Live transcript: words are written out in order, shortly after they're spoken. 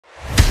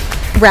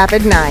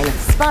Rapid 9,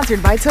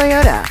 sponsored by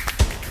Toyota.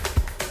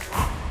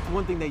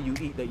 One thing that you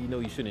eat that you know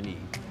you shouldn't eat.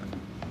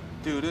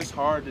 Dude, it's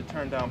hard to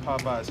turn down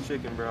Popeye's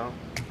chicken, bro.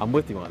 I'm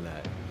with you on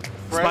that.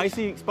 Fresh?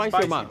 Spicy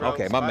or my? Bro.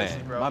 Okay, Spicy,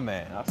 my bro.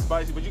 man.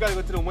 Spicy, but you gotta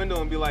go to the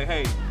window and be like,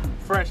 hey,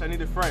 fresh, I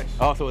need it fresh.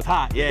 Oh, so it's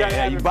hot.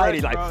 Yeah, you bite fresh,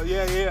 it like. bro.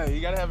 Yeah,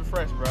 you gotta have it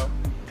fresh, bro.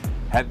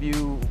 Have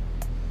you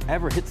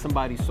ever hit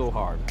somebody so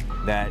hard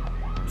that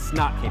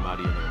snot came out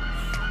of your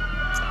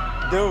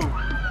nose?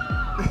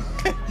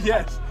 Dude.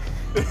 Yes.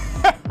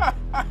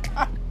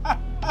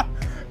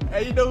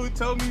 Hey, you know who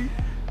told me?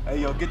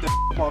 Hey, yo, get the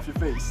off your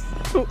face.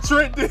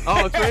 Trent did.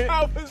 Oh, Trent?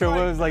 Trent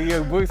was like, yeah,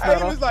 boy,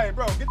 I was like,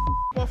 bro, get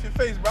the off your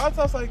face, bro. I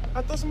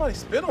thought somebody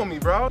spit on me,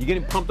 bro. You're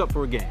getting pumped up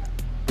for a game,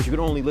 but you can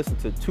only listen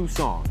to 2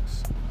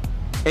 songs.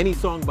 Any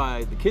song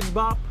by the Kids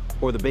Bop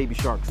or the Baby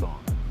Shark song?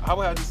 I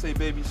would have to say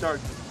Baby Shark,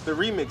 the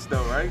remix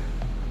though, right?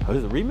 Oh,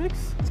 there's a remix?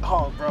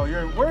 Oh, bro,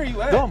 where are you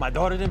at? No, my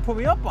daughter didn't put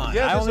me up on it.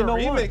 Yes, I it's only a know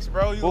remix, one.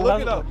 bro. You Well,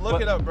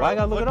 look it up, bro. Why I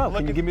gotta look it up?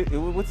 Can you give me,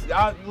 what's?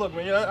 Look,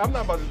 man, I'm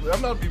not about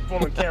to be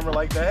pulling the camera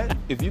like that.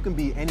 If you can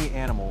be any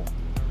animal,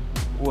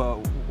 well,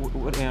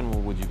 what animal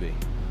would you be?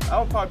 I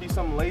would probably be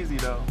something lazy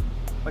though,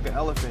 like an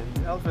elephant.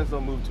 Elephants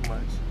don't move too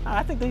much.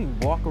 I think they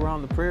walk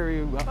around the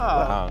prairie.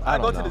 I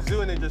go to the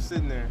zoo and they're just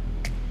sitting there.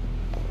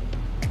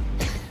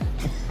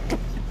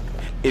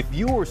 If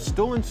you were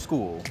still in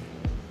school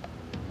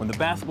when the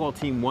basketball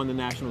team won the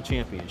national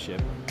championship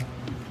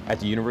at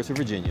the University of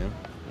Virginia,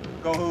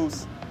 Go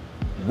Who's?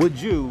 would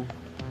you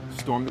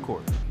storm the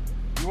court?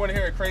 You want to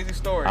hear a crazy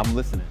story? I'm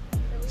listening.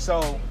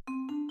 So,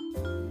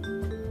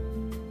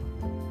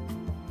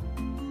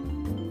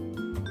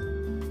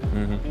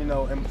 you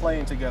know, and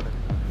playing together.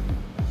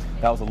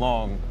 That was a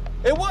long.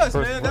 It was,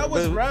 man. That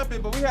was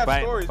rapid, but we have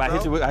stories, bro.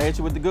 I hit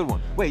you with the good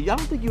one. Wait, I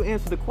don't think you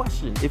answered the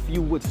question. If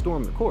you would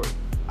storm the court.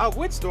 I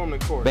would storm the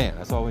court. Bam,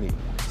 that's all we need.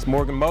 It's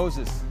Morgan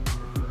Moses,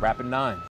 Rapid 9.